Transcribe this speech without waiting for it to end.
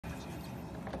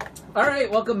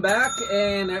Alright, welcome back.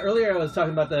 And earlier I was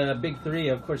talking about the big three.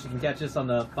 Of course, you can catch us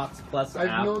on the Fox Plus app.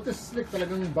 I've noticed like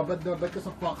talagang babad-babad ka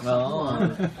sa Fox.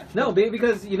 No,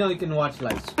 because you know you can watch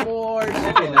like sports,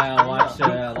 you can watch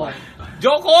like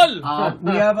Joke all!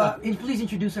 We have, please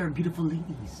introduce our beautiful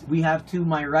ladies. We have to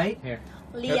my right. here.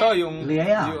 Ito yung...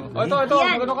 Lhian. Ito,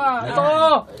 magano ka? Ito!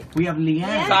 We have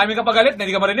Lhian. Sa amin ka pagalit,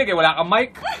 hindi ka marinig eh, wala kang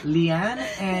mic. Lhian,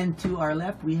 and to our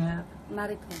left we have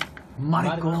Maricon.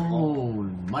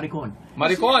 Maricon!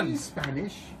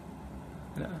 Spanish?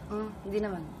 Hindi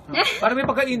naman. Parang may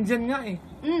pagka-Indian nga eh.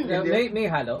 May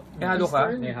halo. May halo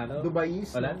ka? May halo.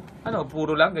 Dubais? Wala? Ano,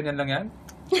 puro lang? Ganyan lang yan?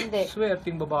 Hindi.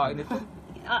 Swerting babae nito.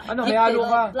 Ano, may halo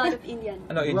ka? Blood of Indian.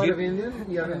 Ano, Blood Egypt? of Indian?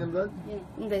 Indian blood? Yeah.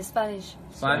 Hindi, Spanish.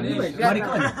 Spanish?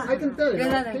 Maricon. I can tell.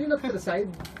 Granada. Can you look to the side?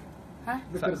 Huh?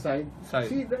 Look to the side. Side.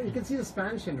 See, you can see the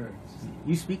Spanish in her.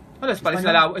 You speak? Ano, Spanish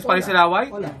na laway? Spanish na laway?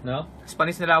 Wala. No?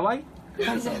 Spanish na laway?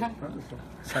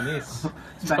 Sanis.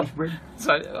 Spanish bird?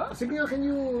 Sige nga, can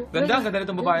you... Ganda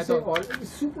nitong babae say to. all? It's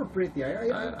super pretty. I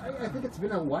think it's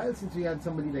been a while since we had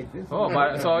somebody like this. Oh,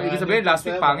 so ibig sabihin last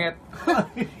week pangit.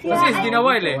 Kasi hindi na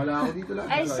while eh. Wala ako dito lang.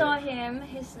 I saw him.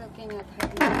 He's looking at her.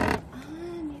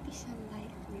 Maybe some like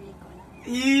Maricon.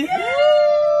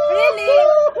 Really?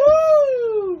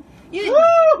 You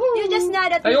just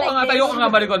nod at me Tayo ka like nga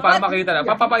this. Maricon para makita na.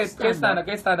 Papapait, kaya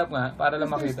stand up nga para lang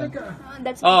makita.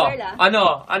 That's the Oh, girl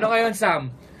ano ngayon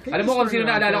Sam? Alam mo kung sino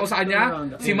naalala ko sa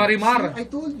kanya? Si Marimar. I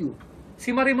told you.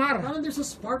 Si Marimar. Parang there's a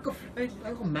spark of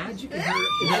magic in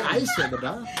her eyes,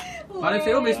 diba? Parang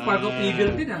sa'yo may spark of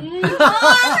evil din ah.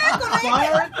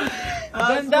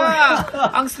 Ganda!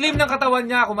 Ang slim ng katawan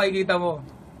niya kung makikita mo.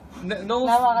 No.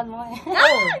 Nawakan mo eh.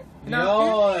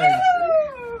 Yun!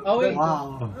 Oh, wait.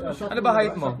 Wow. Ano ba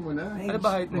height mo? Ano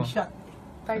ba height mo? Shot.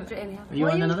 5'3.5". You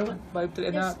want another one? 5'3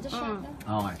 and a half. Just shot.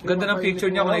 Okay. Ganda ng picture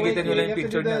niya kung nakikita niyo lang yung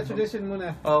picture niya. Tradition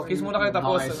muna. Oh, kiss muna kayo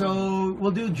tapos. Okay, so we'll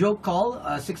do joke call,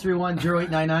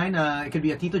 631-0899. It could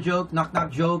be a Tito joke, knock-knock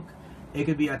joke. It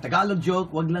could be a Tagalog joke.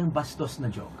 Wag lang bastos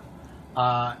na joke.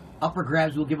 Upper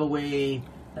grabs will give away...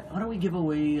 What do we give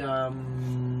away?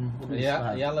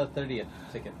 Yeah, Ayala 30th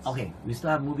tickets. Okay, we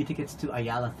still have movie tickets to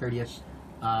Ayala 30th.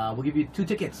 We'll give you 2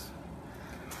 tickets.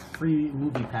 Free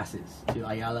movie passes to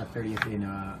Ayala 30th in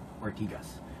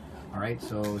Ortigas. Alright,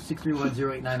 so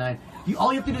 631-0899.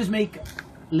 All you have to do is make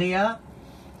Lhian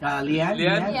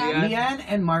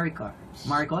and Maricon.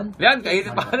 Lian,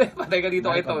 patay ka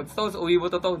dito kay Tones. Tones, uwi mo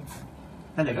to Tones.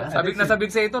 Talaga? Sabik na sabik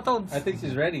sa ito, Tones. I think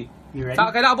she's ready. You ready?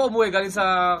 Kailangan pa umuwi galing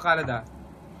sa Canada.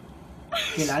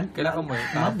 Kailan? Kailangan ka umuwi.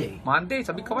 Monday. Monday,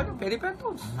 sabik ka pa lang. Pwede pa yan,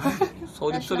 Tones.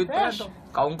 Solid pa yan.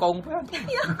 Kaung-kaung pa yan.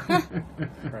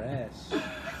 Fresh.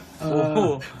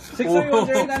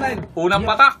 631-0899. Unang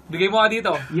patak. Bigay mo ka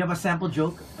dito. You have a sample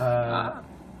joke,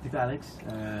 Tito Alex?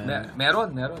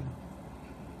 Meron.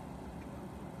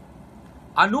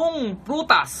 Anong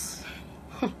prutas?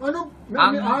 Ano?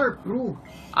 May R, Pru.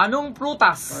 Anong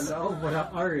prutas? Wala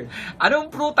R eh.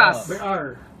 Anong prutas? May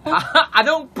R.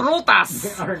 Anong prutas?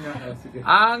 May R nga. Sige.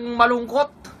 Ang malungkot.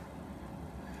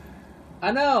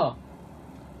 Ano?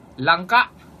 Langka.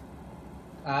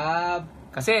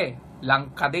 Kasi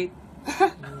Langka date.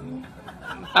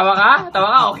 Tawa ka?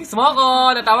 O, kiss mo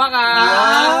ako. Natawa ka?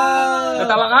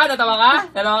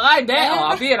 Hindi.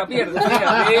 O, appear. oh,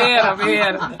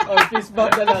 fist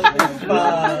bump na lang.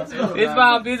 Fist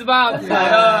bump.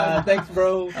 Thanks,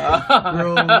 bro.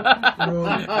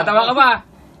 Natawa ka ba?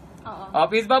 Oo. O,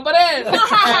 fist bump pa rin.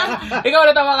 Ikaw,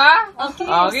 natawa ka?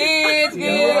 Kiss.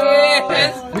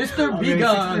 Mr.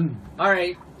 Bigan!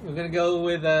 Alright, we're gonna go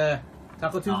with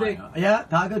Taco Tuesday. Yeah,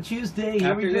 Taco Tuesday.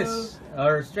 Here After we go. this,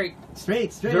 or straight. Straight.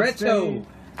 Diretso.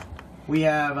 We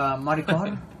have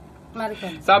Maricon.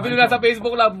 Maricon. Sabi nila sa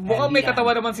Facebook lang, mukhang may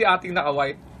katawan naman si ating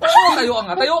naka-white. Oo, tayo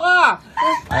ka!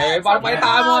 Eh, para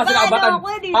paitaan mo nga sila abatan.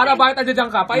 Para bakit nandiyan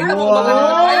ka? Paitaan mo ba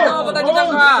nandiyan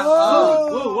ka?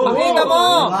 Makita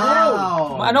mo!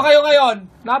 Wow! Ano kayo ngayon?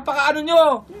 Napaka-ano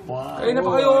nyo? Wow. Kayo na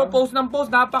pa kayo post ng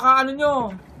post, napaka-ano nyo?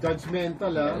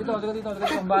 Judgmental ah. Dito,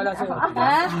 ang bahala sa'yo.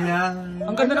 Yeah.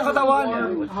 Ang ganda ng katawan.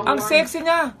 Ang sexy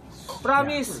niya.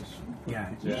 Promise. Yeah.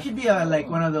 You should be like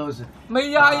one of those May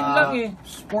yain lang eh.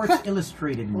 Sports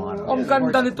Illustrated models. Ang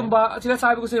ganda nitong ba.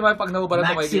 Sinasabi ko sa inyo, pag nahubalan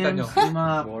ito, makikita nyo. Maxims, yung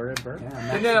mga...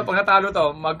 Hindi na, pag natalo to,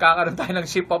 magkakaroon tayo ng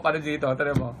ship-up ano dito. Tara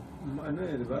mo. Ano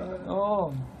eh, di ba? Oo.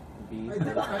 I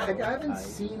haven't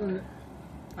seen...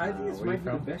 I think this might be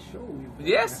the best show.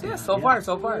 Yes. So far.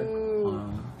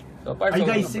 Are you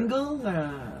guys single?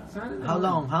 How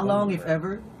long, if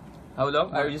ever? How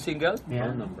long? Are you single?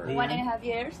 Yeah. 1.5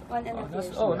 years. 1.5 years.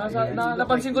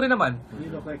 Napansin ko rin naman.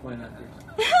 You look like one.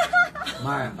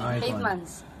 Maricon. 8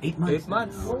 months. 8 months. 8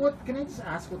 months. Well, what can I just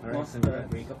ask what caused the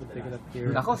breakup with the last year?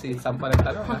 Ako, si Sam pa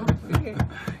nagtanong. Sige.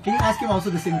 Can you ask him also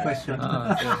the same question?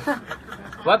 Sige.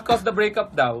 What caused the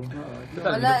breakup daw?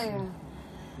 Wala eh.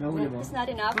 Nahuli mo? It's not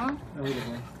enough. Nahuli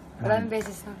mo? Maraming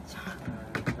beses na.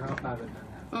 Nakapagod na.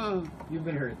 You've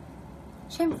been hurt.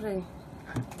 Siyempre.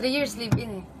 3 years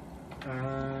live-in eh.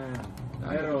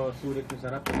 Pero sulit yung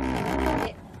sarap.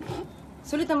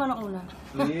 Sulit naman ang una.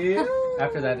 Yeah.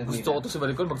 After that, Gusto ko to si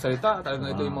Maricon magsalita.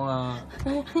 Talagang ito yung mga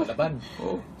palaban.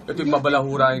 oh, ito yung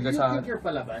babalahurahin ka You sa... think you're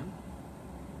palaban?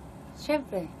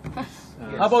 Siyempre.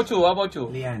 How about you? How about you?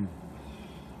 Lian.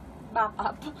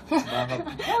 Backup. Backup.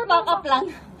 Backup lang.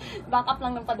 Backup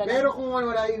lang ng padala. Pero kung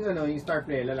wala yung star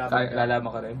player, lalaban Kaya, ka.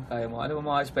 lalaman ka rin? Kaya mo? Ano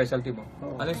mga specialty mo?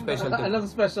 Ano yung specialty mo? Anong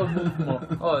special move mo?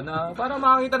 Oh, na para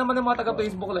makakita naman ng mga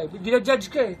taga-Facebook live. Gina-judge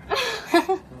ka eh.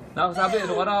 Nakasabi,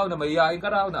 ano ka raw, na mahihain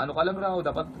ka raw, na ano ka lang raw.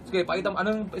 Dapat, sige, pakita mo,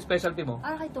 anong specialty mo?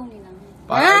 Para kay Toni lang.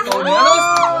 Para kay Toni.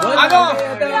 Ano?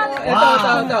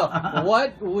 Ito.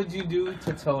 What would you do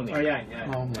to Toni? Oh, yan.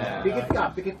 Oh,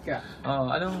 Pikit ka.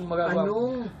 Oh, anong magagawa?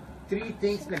 Anong 3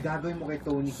 things na gagawin mo kay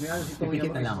Toni? Kung yan si Toni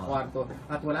Pipikit na naman lang, sa oh. kwarto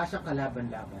at wala siyang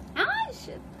kalaban-laban. Ah,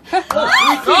 shit.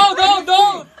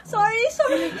 Don't! Sorry.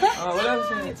 Wala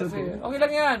siya. Okay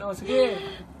lang yan. Oh, sige.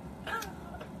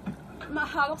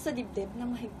 Mahawak sa dibdib na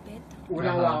mahigpit.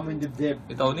 Unang hawakan mo yung dibdib.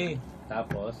 Si Toni.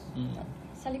 Tapos?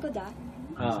 Sa likod ah.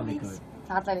 Ah. Sa likod.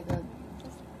 Sa talikod.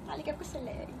 Talikap ko sa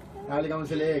leg. Halik ka mo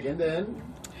sa leg. And then,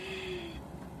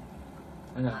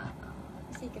 Ano?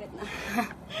 Secret na.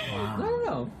 Wow.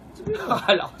 No.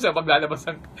 Akala ko siya maglalabas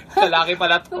ng lalaki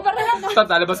pala to. Parang Tapos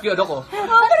lalabas ko yung ano ko.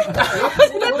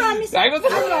 Hindi, promise. Kaya ko sa...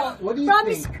 what do you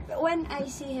Promise, think? when I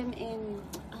see him in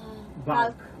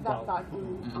Bulk. Bulk,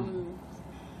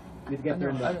 Did you get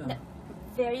turned on?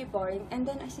 very boring. And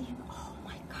then I see him, oh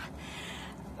my God.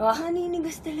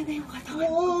 Naninigas talaga yung katawan.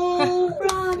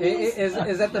 Promise.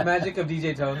 Is that the magic of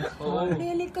DJ Tone? Oo.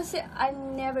 Really, kasi I've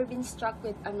never been struck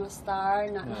with star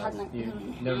na lahat ng...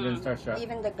 You've never been starstruck?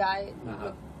 Even the guy.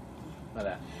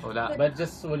 Wala. Wala. But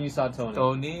just when you saw Toni.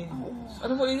 Toni.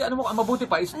 Ano mo, mabuti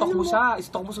pa, i-stalk mo siya.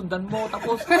 I-stalk mo, sundan mo.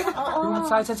 Tapos, kung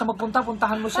saan sa magpunta,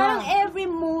 puntahan mo Parang siya. every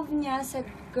move niya sa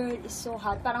girl is so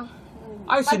hot. Parang...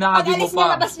 Ay, sinabi mo pag-alis pa. niya,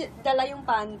 labas, dala yung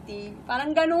panty.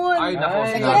 Parang ganun. Ay, nako,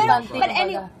 Ay. sinabi mo pa. But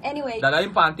anyway, Dala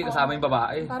yung panty kasama yung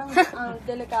babae. parang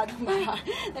delikado ba?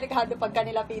 Delikado pagka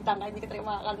nilapitan ka, hindi ka talaga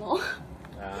makakano.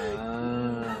 Okay.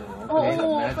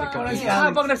 Oo, Magic of parang- DJ.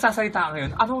 Habang nagsasalita ka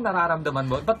ngayon, anong nararamdaman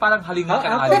mo? Ba't parang halingin ka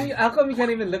ng How halingin? come you can't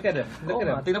even look at him? Look Oo at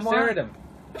him. nga, tingnan mo Stare nga. at him.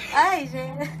 Ay,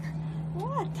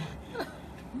 what?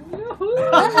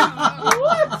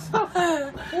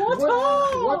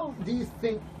 What do you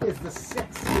think is the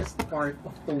sexiest part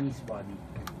of Tony's body?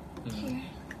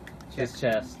 His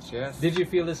chest. Yes. Did you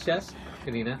feel his chest,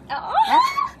 Kanina? Oo.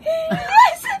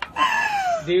 Yes!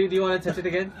 Do you want to touch it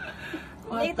again?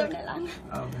 Later na lang.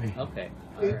 Okay. Okay.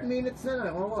 8 minutes na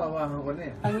lang. Mawawakan ko na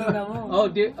eh. Ano na mo? Oh,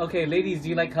 okay, ladies,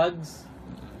 do you like hugs?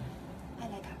 I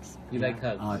like hugs. You like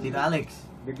hugs? Oh, Tito Alex.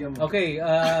 Bigyan mo. Okay, you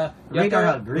Rate have our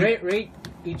to hug, rate. rate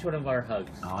each one of our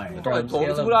hugs. Okay. Ito kay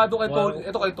Toni. Sigurado kay Toni.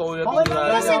 Ito kay Toni. Okay,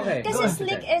 Kasi, Okay. kasi Go ahead.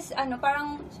 Slick is, parang,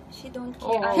 she don't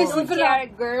care. Oo. She don't care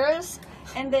girls.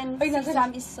 And then, si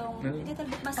Sam is so, little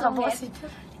bit masungit.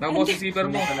 Nabo si zipper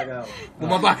mo. Talaga ako.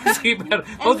 Bumaba yung zipper.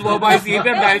 Tapos bumaba yung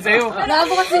zipper dahil sa'yo.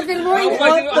 Nabukas si Phil mo. Nabo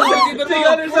yung zipper mo. She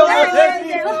got herself ready!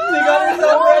 She got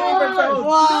herself ready for Tony!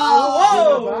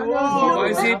 Wow! Bumaba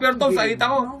yung zipper to. Salita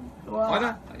ko. Ano?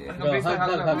 Go,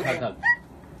 hug.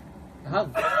 Hug.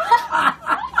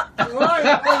 Oy!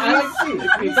 Easy!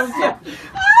 Easy.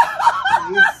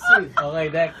 Easy! Okay,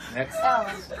 next. Next.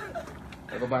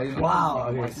 Ay, babae yun. Wow.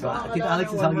 Okay, so Tito Alex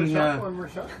is hugging One more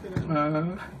shot.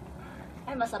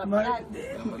 Ay, masarap yan.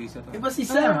 Iba si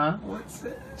Sam, ha?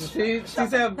 She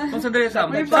said, Sandali,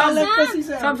 Sam. May balag pa si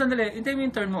Sam, Sam. sandali. Hintayin mo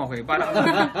yung turn mo, okay? Para ka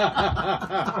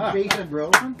I'm patient, bro.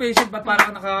 ang patient, ba't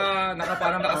parang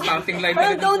parang naka-starting line Pero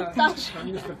ka din don't sa... touch.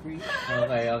 I'm just a free.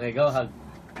 okay, go hug.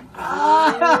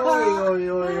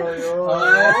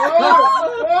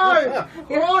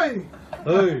 Oy!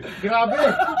 Oy! Grabe!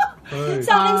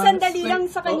 Sa akin, sandali lang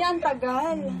sa kanya, ang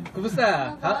tagal.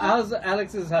 Kumusta? How's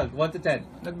Alex's hug? 1 to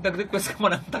 10. Nag-request ka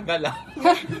mo ng tagal, ah.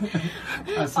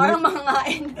 Parang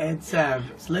mangangain. And Sam.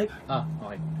 Slick? Ah,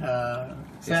 okay.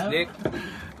 Si Sam? Slick.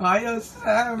 Ayos,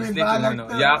 Sam. Si May Slick yung balag ano.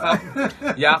 to.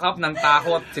 Yakap ng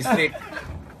takot, si Slick.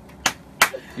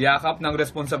 Yakap ng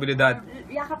responsibilidad.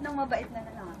 Yakap ng mabait na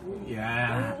lalaki.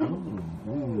 Yeah.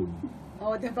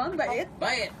 Oh, diba? Ang bait.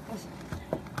 Bait!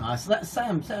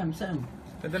 Sam.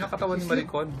 Ganda ng katawan ni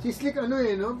Maricon. Si Slick ano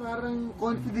eh, no? Parang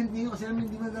confident niyo kasi naman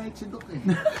hindi magahit si Doc eh.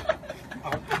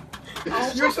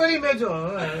 Usually medyo,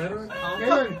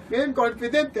 ngayon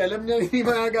confident, alam niya hindi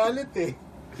magagalit eh.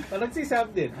 Parang si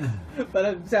Sam din.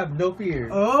 Parang Sam, no fear.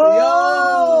 Oh!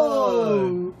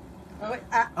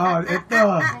 Oh, ito.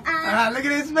 Look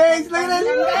at his face! Look at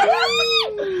his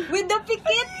face! With the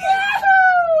pikit!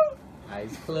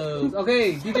 Eyes closed.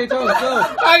 Okay, DJ Tones, go!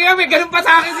 Ay, may ganun pa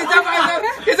sa akin si Sam.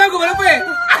 Si Sam, gumano pa eh.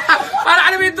 Parang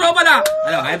ano yung tropa na.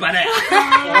 Ano, kaya pa na eh.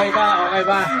 Okay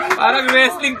ba? Parang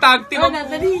wrestling tag team.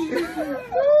 Anak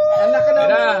Anak ka na.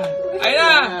 Ayun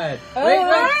na. Wait,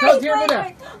 Tones, here muna.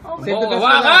 Save the best for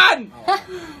last. Hawakan!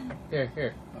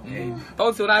 Here.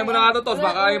 Tones, unahin mo na nga to, Tones.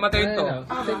 Baka ay matayin to.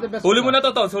 Save the best Huli for mo na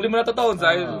last. to, Tones. Huli mo na to, Tones.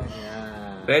 Ay,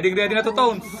 Yeah. ready na to,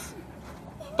 Tones.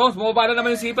 Tones, bumaba na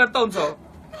naman yung zipper, Tones, oh.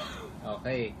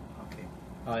 Okay,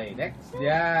 next.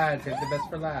 Yeah, save the best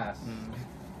for last.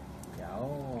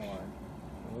 Yawn.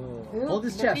 Hold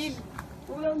his chest.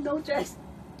 Ulang daw chest.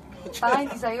 Parang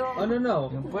hindi sa'yo. Oh,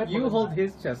 no. You hold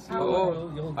his chest.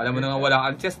 Oo. You hold Alam mo na nga wala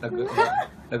kang chest.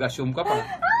 Nag-assume ka pa.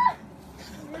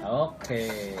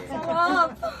 Okay.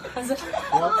 Sarap.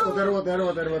 Water.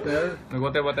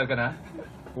 Nag-water ka na?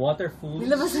 Water food.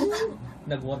 Nilabasan na.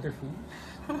 Nag-water food.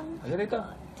 Ayun ito.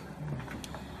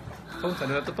 Tones,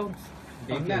 ano na to, Tones?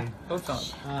 Game na.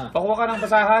 Tones, Ah. pakuha ka ng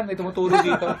basahan. May tumuturo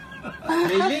dito.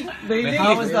 May leak.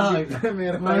 How was the hug?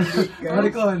 Meron tayong leak, guys.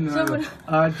 Maricon,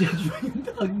 judge mo yung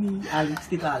hug ni Alex,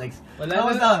 Tita Alex. How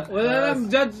was that? Wala lang.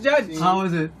 Judge. How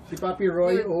was it? Si Papi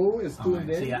Roy O is tuned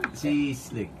in. Si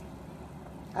Slick.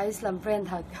 Ayos lang, friend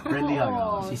hug. Friendly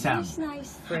hug. Si Sam.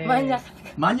 Nice. Friend. Manyak.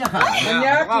 Manya ka.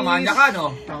 Manya ka,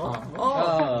 no?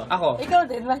 Oh. Ako. Ikaw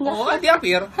din, manyak. Oo, hindi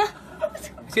appear.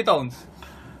 Si Tones.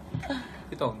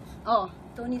 Oh,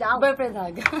 Toni daw. Boyfriend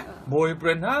hug.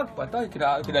 Boyfriend hug. Patay,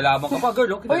 kinalaman ka pa,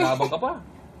 girl. Oh. Kinalaman ka pa.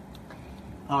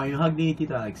 Oh, yung hug ni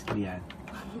Tita Alex, Lhian.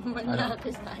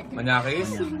 Manyakis tayo. Manyakis.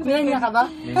 Minanya ka ba?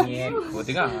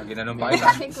 Buti nga, ginanong pa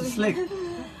kita. Si Slick.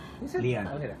 Lhian.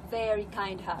 Very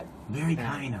kind hug. Very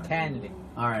kind hug. Candy.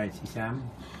 Alright, si Sam.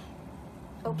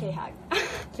 Okay hug.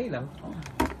 Okay lang.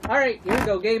 Alright, here we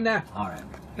go. Game na. Alright.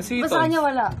 Si Basta kanya Tones.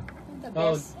 wala. The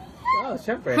Oh, best.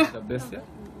 syempre. The best yan.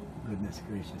 Goodness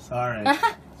gracious. Alright.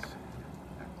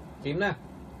 Game na.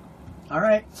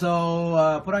 Alright, so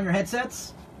put on your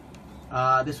headsets.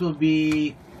 This will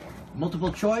be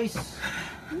multiple choice.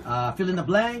 Fill in the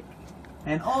blank.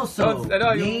 And also, Tones,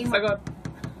 ano, yung sagot.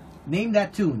 name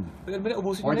that tune.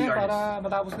 Ubusin Or mo na the yan artist. para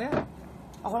matapos na yan.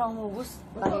 Ako lang umubos.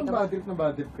 Parang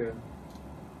bad trip ka.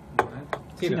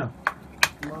 Sino?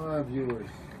 Mga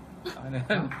viewers. Ano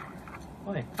yan?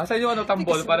 Okay. Asan yung ano,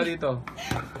 tambol para dito?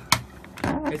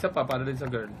 Isa pa, para din sa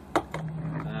girl.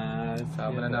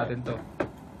 Sama na natin to.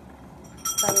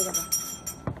 Sabi ka ba?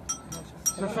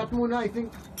 Sa shot muna, I think.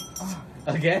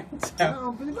 Again?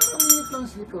 Pwede ba ang minute lang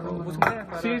sleep ko naman? Ubus mo na yan.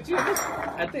 Para...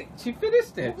 I think she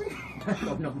finished it.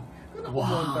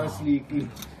 Wow. Sleepy.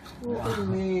 Oo,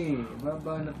 may.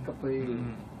 Babanat ka pa eh.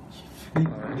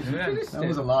 That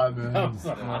was a lot, man.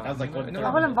 I was like, what?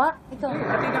 Ako lang ba? Ikaw.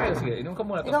 Ate na kayo, sige. Inom ka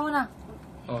muna to. Ikaw muna.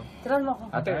 Oh. Tiran mo ako.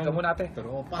 Ate, ikaw muna ate.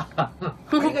 Tropa.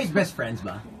 Are you guys best friends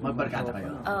ba? Magbarkada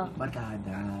kayo? Oo.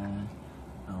 Barkada.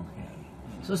 Okay.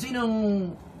 So, sinong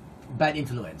bad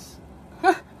influence?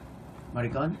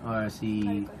 Maricon or si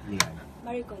Lhian?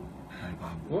 Maricon.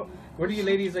 Maricon. Where do you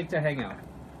ladies like to hang out?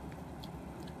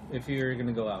 If you're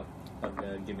gonna go out on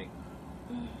the gimmick.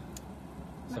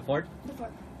 Sa Fort? The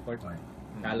fork. Fort? Fort.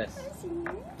 Palace.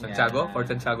 Santiago? Yeah. Fort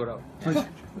Santiago raw.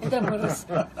 Ito, Boros.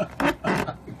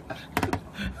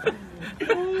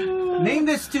 Name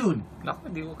this tune. Naku,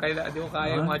 di ko kaya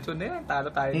yung mga tune na yan. Talo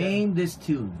tayo dyan. Name this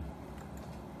tune.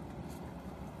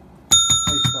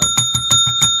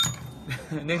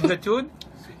 Name the tune?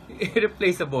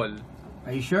 Irreplaceable.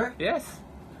 Are you sure? Yes.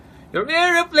 You're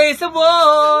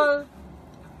irreplaceable!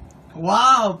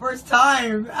 Wow, first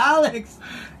time, Alex.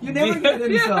 You never get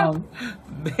any Yeah. song.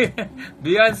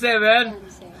 Beyonce, man.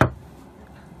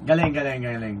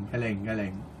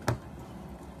 Galing.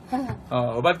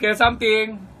 Oh, hubad kayo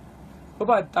something.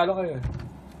 Hubad, talo kayo.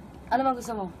 Ano bang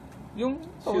gusto mo? Yung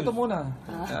ito muna.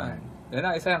 Yan. Yan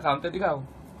na, isa yung counted ikaw.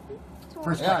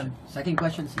 First Ayan. question. Second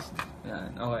question, sister.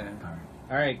 Yan, okay.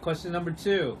 Alright, question number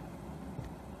 2.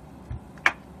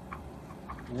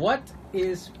 What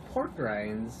is pork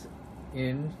rinds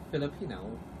in Filipino?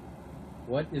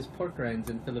 What is pork rinds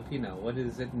in Filipino? What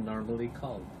is it normally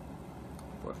called?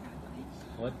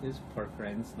 What is pork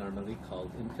rinds normally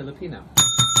called in Filipino?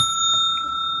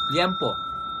 Liempo.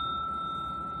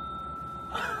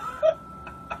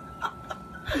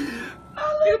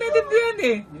 Hindi ko naintindihan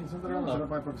eh. Minsan talaga masarap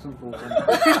ay pagsuntukan.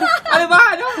 Ano ba?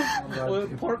 Ano?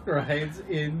 Pork rinds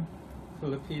in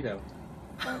Filipino.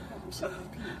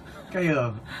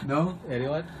 Kayo, no?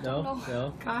 Anyone? No? No. No?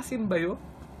 Kasim ba yun?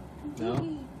 No?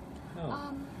 Hindi. No.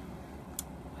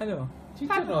 Ano?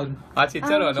 Chicharon.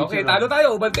 Chicharon. Okay, talo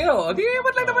tayo. Ubad kayo. O, di,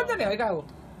 ubad lang naman yan eh. Ikaw.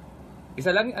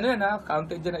 Isa lang, ano yan ha?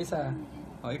 Counted dyan na isa.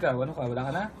 O, ikaw, ano ka? Wala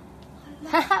ka na?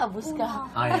 Abus ka.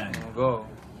 Ayan. Go.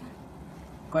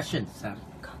 Question, Sam.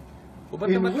 Ubad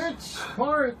In naman. which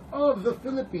part of the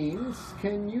Philippines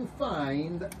can you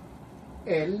find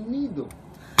El Nido?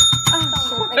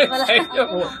 Ay, wala.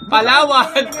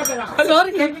 Palawan.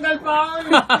 Sorry, technical pa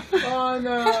on,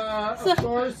 of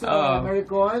course,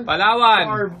 Maricon.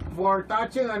 Palawan. For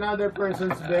touching another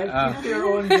person's bed, keep your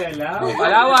own bed, ha?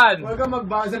 Palawan. Huwag kang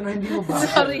magbasa na hindi mo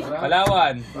basa. Sorry. ha?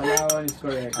 Palawan. Palawan is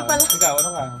correct. Ikaw, ano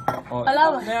ka? O,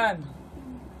 Palawan. Ano yan?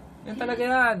 Yan talaga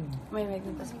yan. May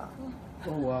kwintas pa ako.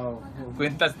 Oh, wow.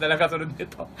 Kwintas na lang kasunod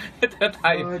nito. Ito na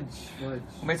tayo. Fudge.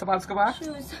 May sapatos ka ba?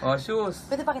 Shoes. Oh, shoes.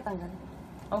 Pwede pa kitanggal?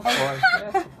 Of course.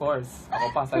 Yes, of course. Ako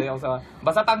pa, sanay ako sa...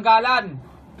 Basta tanggalan!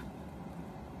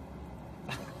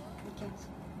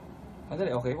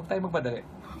 Madali, okay. Huwag tayo magmadali.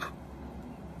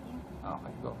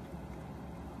 Okay, go.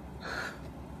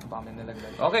 Baka may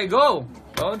nalaglag. Okay, go!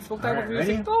 Tones, huwag tayo Alright,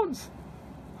 mag-music. ready? Tones!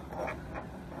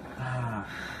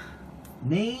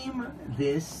 Name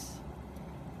this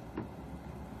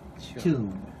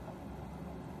tune.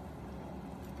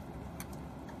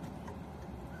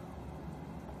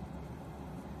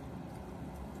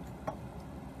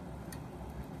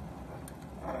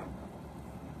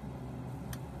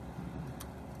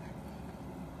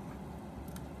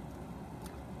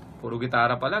 Puro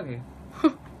gitara pa lang eh.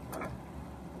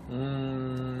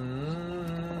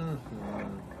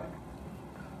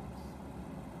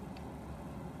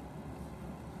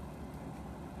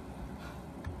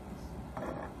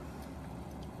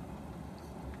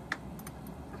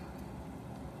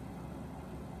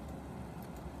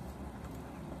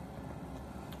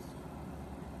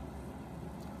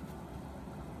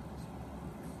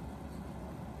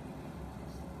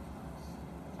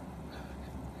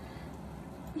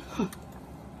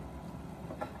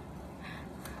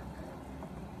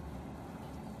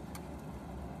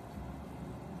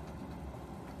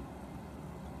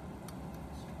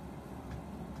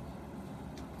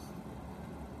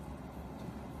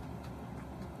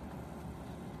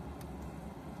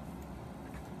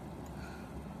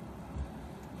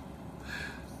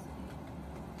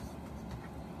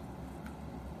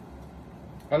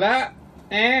 Wala!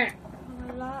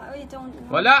 Wala. We don't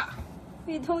know. Wala!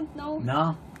 We don't know. No?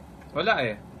 Wala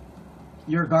eh.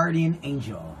 Your guardian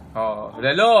angel. Oh,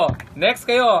 Lelo! Next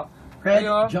kayo! Red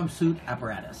Kayo? jumpsuit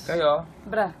apparatus. Kayo?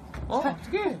 Bra. Oh,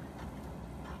 sige.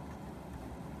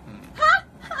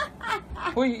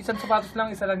 Uy, isang sapatos lang,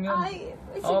 isa lang yun. Ay,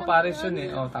 Oo, pares yun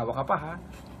eh. Oh, tawa ka pa ha.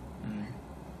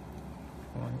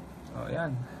 Oh,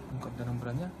 yan. Ang ganda ng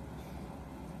bra niya.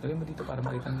 Dali mo dito para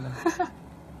makita nila.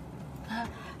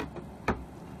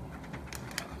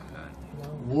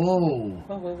 Whoa.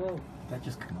 Whoa, whoa, whoa. That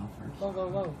just come off first. Whoa, whoa,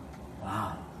 whoa.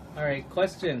 Wow. Alright,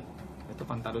 question. Ito,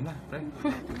 pantalo na, pre.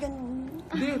 Ganun.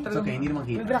 Hindi, It's talaga. okay, hindi naman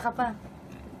May kita. bra ka pa.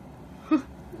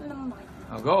 Alam mo bakit?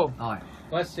 Oh, go. Okay.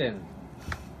 Question.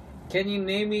 Can you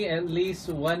name me at least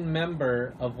one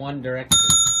member of One Direction?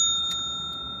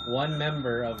 One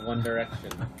member of One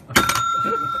Direction.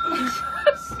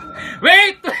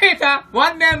 Wait ha!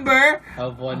 One member!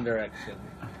 Of One Direction.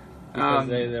 Because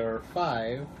there were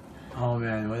 5. Oh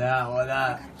man,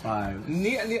 wala. 5.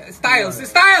 Styles!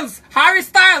 Harry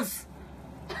Styles!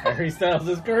 Harry Styles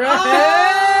is correct!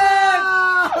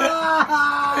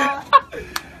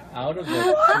 Out of the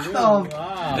two. the-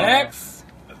 Wow. Next!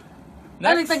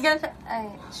 Ano, tanggal siya? Ay,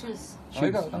 shoes. Oh,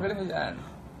 ikaw, tanggalin mo dyan.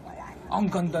 Ang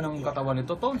ganda ng katawan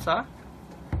nito, Tones, ha?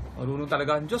 Marunong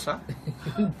talaga ang Diyos, ha?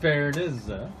 In fairness,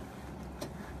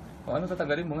 O, ano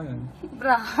tatanggalin mo ngayon?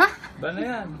 Bra. Ba na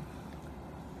yan?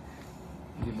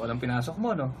 Hindi mo alam pinasok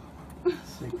mo, no?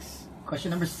 6. Question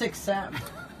number 6, Sam.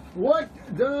 What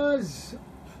does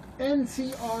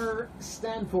NCR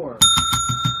stand for?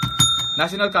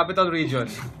 National Capital Region.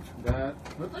 That,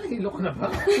 natahilo ka na ba?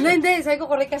 Hindi. Sabi ko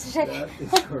correct kasi siya. That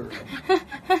is correct.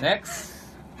 Next.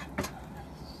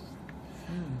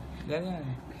 Ganyan.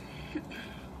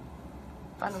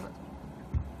 Paano ba?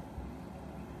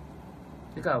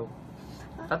 Ikaw.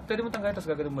 Pwede mo tanggalin, tapos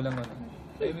gagawin mo lang ano.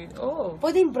 I mean, oo.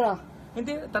 Pwede yung bra.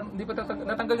 Hindi, hindi pa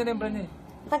natanggal niya na yung brand niya eh.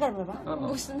 Tagal mo ba?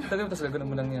 Oo. Gusto na. Tagay mo, tapos gagawin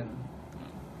mo lang yan.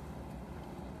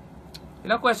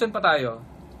 Ilang question pa tayo?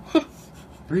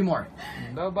 3 more.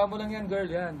 Bababa mo lang yan, girl,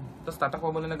 yan. Tapos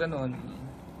tatakbo mo lang na ganun.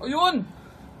 O, yun!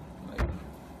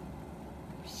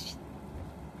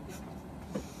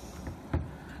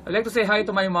 I'd like to say hi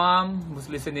to my mom who's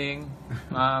listening.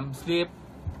 Mom, sleep.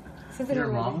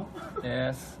 Your mom?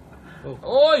 Yes. Oh.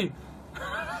 Oy!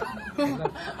 Okay.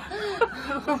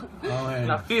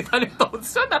 Nakita ni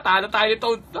Toadson. Natalo tayo ni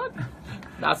Toadson.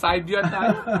 Nasa IBN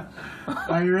tayo.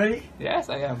 Are you ready? Yes,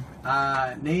 I am.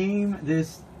 Name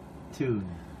this tune.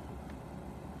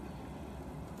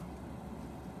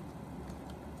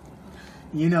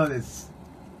 You know this.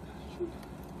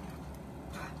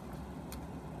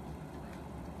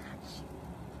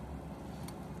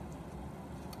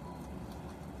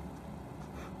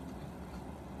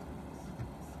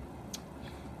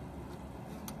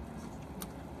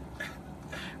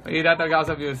 Mahina talaga ako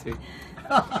sa music.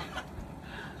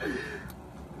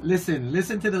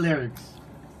 Listen to the lyrics.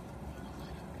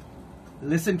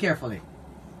 Listen carefully.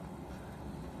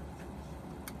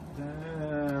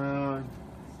 Damn.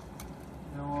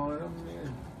 No,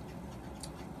 man.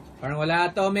 Parang wala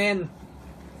to, men.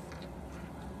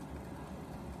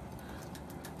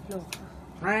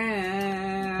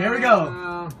 Here we go.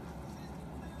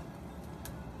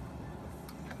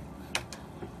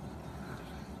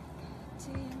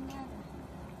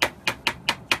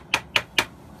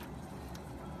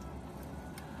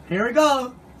 Here we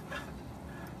go.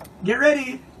 Get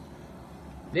ready.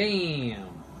 Damn.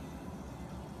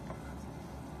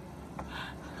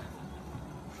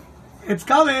 It's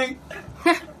coming.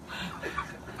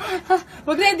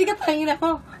 Mag-ready ka, tangin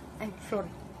ako. Ay, sorry.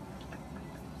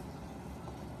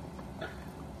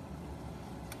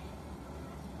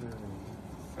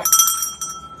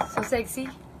 So sexy.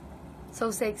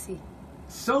 So sexy.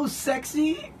 So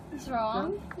sexy. What's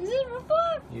wrong? Is it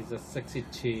wrong? He's a sexy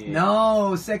chick.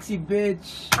 No, sexy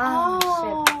bitch.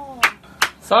 Oh,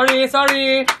 Sorry.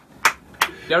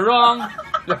 You're wrong.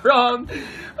 You're wrong.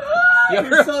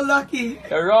 You're so lucky.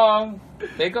 You're wrong.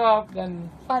 Take off. Then,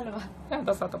 shit. Paano ba? yan,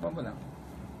 tapos tatapan mo na.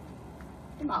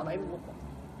 Tumabay mo ko.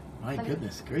 My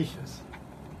goodness gracious.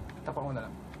 Tapan mo na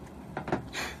lang.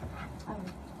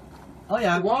 Oh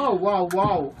yeah. Wow, wow,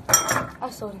 wow.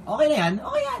 Oh, sorry. Okay na yan.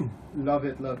 Okay yan. Love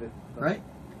it. Right?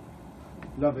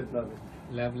 Love it. Love.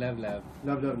 Love.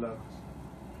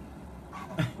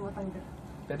 Tumatanggal.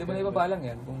 Pwede mo na ibaba lang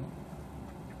yan. Kung...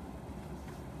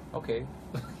 Okay.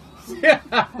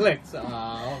 Alex.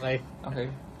 Okay.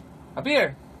 Okay.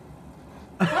 Appear!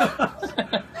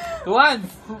 To one!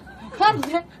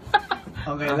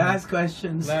 Okay, last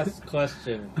questions. Last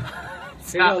question.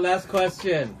 Here you go, last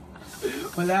question.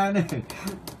 Wala na eh.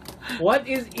 What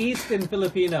is East in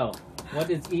Filipino? What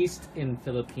is East in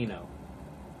Filipino?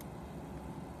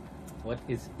 What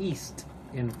is East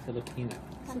in Filipino?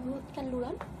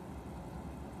 Kanluran?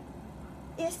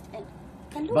 East and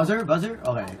Kanluran. Buzzer?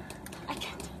 Okay. I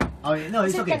can't. Okay, no,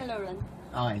 it's Is it okay. Kanluran?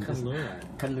 Okay, just Kanluran.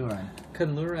 Kanluran.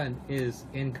 Kanluran is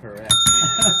incorrect.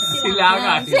 Sila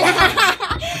nga.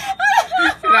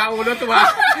 Sila ulo,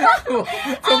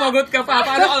 sumagot ka pa.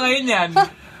 Paano ka ngayon yan?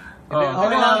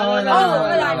 Okay na. Okay na.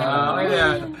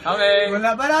 Okay.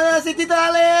 Wala pa na si Tito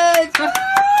Alex!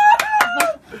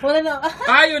 Wala na.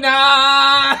 Tayo na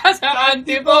sa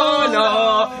Antipolo.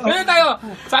 Ganun tayo.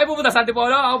 Saan pupunta? Sa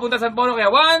Antipolo? Ako punta sa Antipolo. Kaya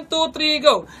 1, 2, 3,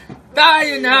 go!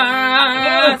 Tayo na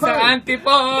sa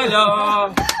Antipolo.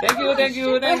 Thank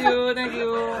you.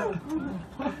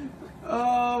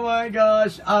 Oh my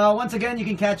gosh. Once again, you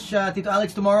can catch Tito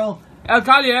Alex tomorrow. El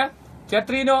Calle,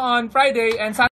 Teatrino on Friday, and Saturday.